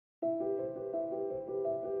The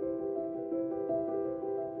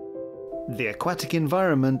aquatic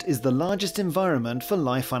environment is the largest environment for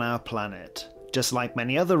life on our planet. Just like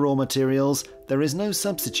many other raw materials, there is no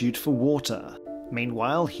substitute for water.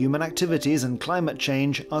 Meanwhile, human activities and climate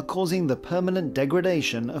change are causing the permanent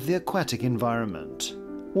degradation of the aquatic environment.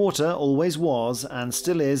 Water always was and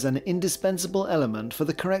still is an indispensable element for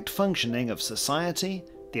the correct functioning of society,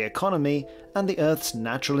 the economy, and the Earth's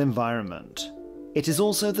natural environment. It is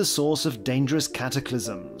also the source of dangerous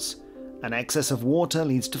cataclysms. An excess of water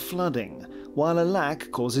leads to flooding, while a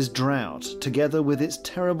lack causes drought, together with its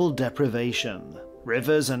terrible deprivation.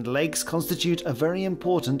 Rivers and lakes constitute a very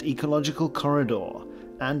important ecological corridor,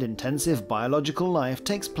 and intensive biological life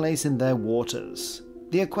takes place in their waters.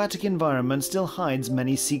 The aquatic environment still hides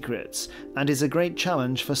many secrets, and is a great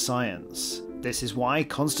challenge for science. This is why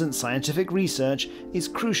constant scientific research is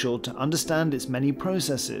crucial to understand its many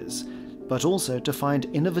processes, but also to find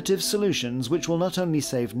innovative solutions which will not only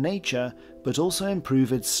save nature, but also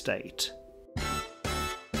improve its state.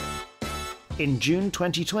 In June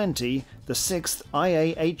 2020, the 6th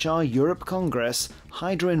IAHR Europe Congress,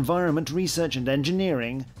 Hydro-Environment Research and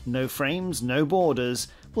Engineering, No Frames, No Borders,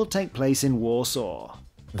 will take place in Warsaw.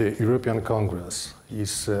 The European Congress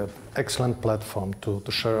is an excellent platform to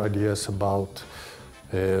share ideas about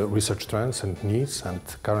research trends and needs and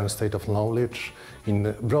current state of knowledge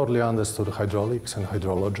in broadly understood hydraulics and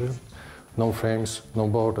hydrology. No frames, no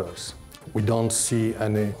borders. We don't see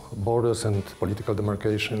any borders and political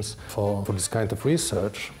demarcations for this kind of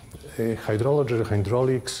research. Hydrology,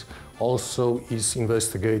 hydraulics also is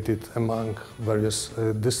investigated among various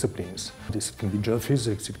disciplines. This can be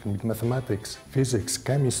geophysics, it can be mathematics, physics,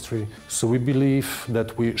 chemistry. So we believe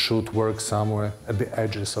that we should work somewhere at the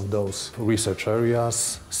edges of those research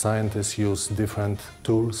areas. Scientists use different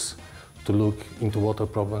tools to look into water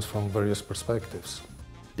problems from various perspectives.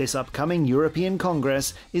 This upcoming European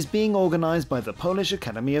Congress is being organized by the Polish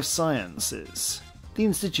Academy of Sciences, the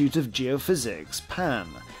Institute of Geophysics, PAN,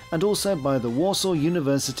 and also by the Warsaw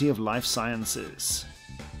University of Life Sciences.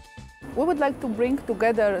 We would like to bring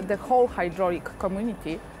together the whole hydraulic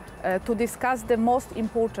community to discuss the most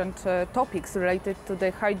important topics related to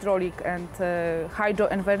the hydraulic and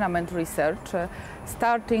hydro-environment research,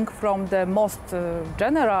 starting from the most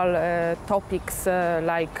general topics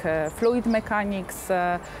like fluid mechanics,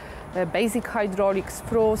 basic hydraulics,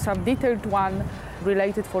 through some detailed one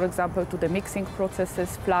related, for example, to the mixing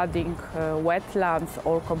processes, flooding, wetlands,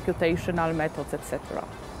 or computational methods, etc.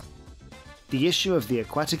 The issue of the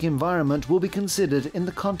aquatic environment will be considered in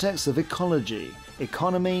the context of ecology,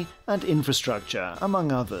 economy, and infrastructure,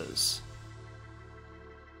 among others.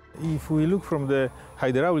 If we look from the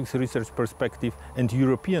hydraulics research perspective and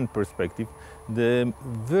European perspective, the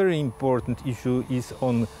very important issue is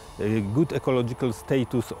on a good ecological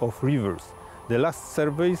status of rivers. The last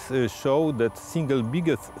surveys show that single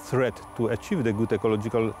biggest threat to achieve the good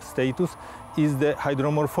ecological status is the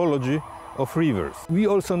hydromorphology of rivers. We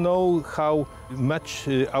also know how much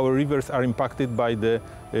our rivers are impacted by the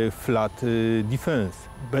flood defense.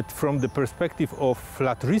 But from the perspective of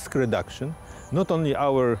flood risk reduction, not only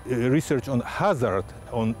our research on hazard,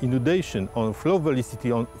 on inundation, on flow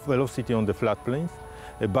velocity on the floodplains,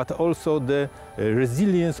 but also the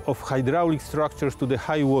resilience of hydraulic structures to the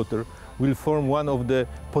high water will form one of the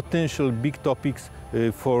potential big topics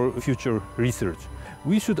for future research.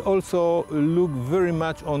 We should also look very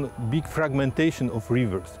much on big fragmentation of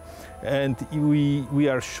rivers. And we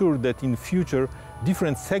are sure that in future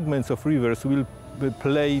different segments of rivers will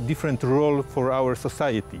play different role for our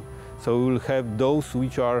society. So we will have those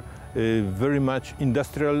which are very much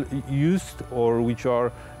industrial used or which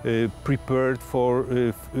are prepared for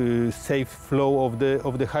safe flow of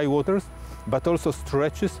the high waters, but also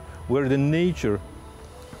stretches where the nature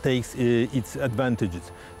takes its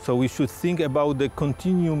advantages. So we should think about the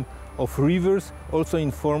continuum of rivers also in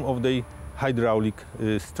form of the hydraulic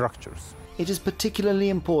structures. It is particularly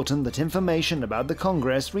important that information about the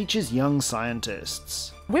Congress reaches young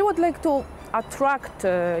scientists. We would like to attract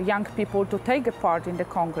young people to take a part in the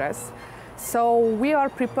Congress, so we are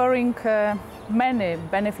preparing many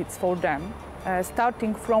benefits for them,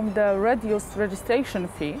 starting from the reduced registration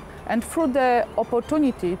fee and through the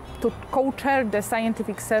opportunity to co-chair the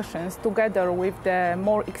scientific sessions together with the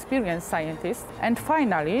more experienced scientists, and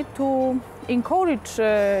finally to encourage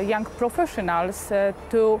young professionals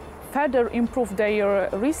to further improve their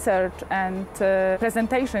research and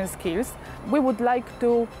presentation skills. We would like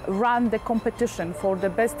to run the competition for the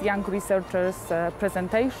best young researchers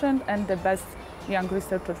presentation and the best young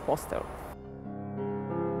researchers poster.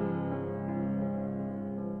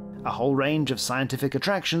 A whole range of scientific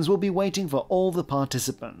attractions will be waiting for all the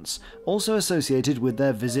participants, also associated with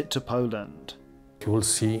their visit to Poland. You will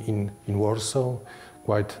see in Warsaw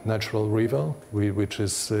quite natural river, which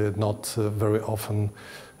is not very often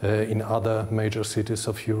in other major cities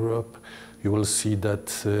of Europe. You will see that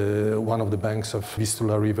one of the banks of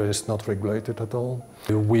Vistula River is not regulated at all.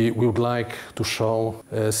 We would like to show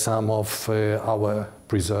some of our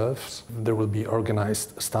preserves. There will be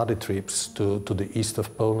organized study trips to the east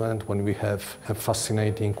of Poland when we have a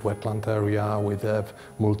fascinating wetland area with a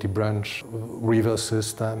multi-branch river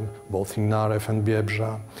system, both in Narew and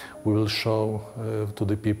Biebrza. We will show to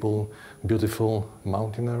the people beautiful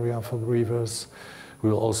mountain area for rivers. We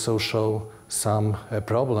will also show some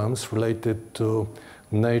problems related to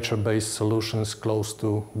nature-based solutions close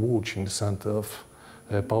to Łódź in the center of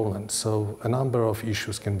Poland. So a number of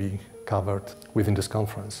issues can be covered within this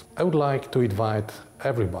conference. I would like to invite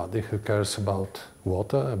everybody who cares about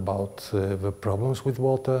water, about the problems with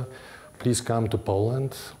water. Please come to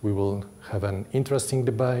Poland. We will have an interesting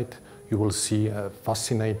debate. You will see a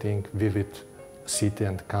fascinating, vivid city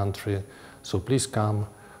and country. So please come,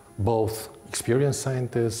 both experienced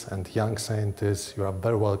scientists and young scientists. You are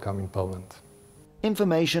very welcome in Poland.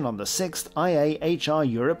 Information on the 6th IAHR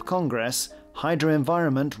Europe Congress, Hydro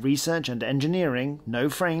Environment, Research and Engineering, No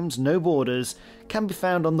Frames, No Borders, can be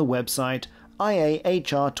found on the website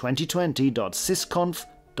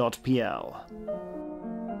iahr2020.sysconf.pl.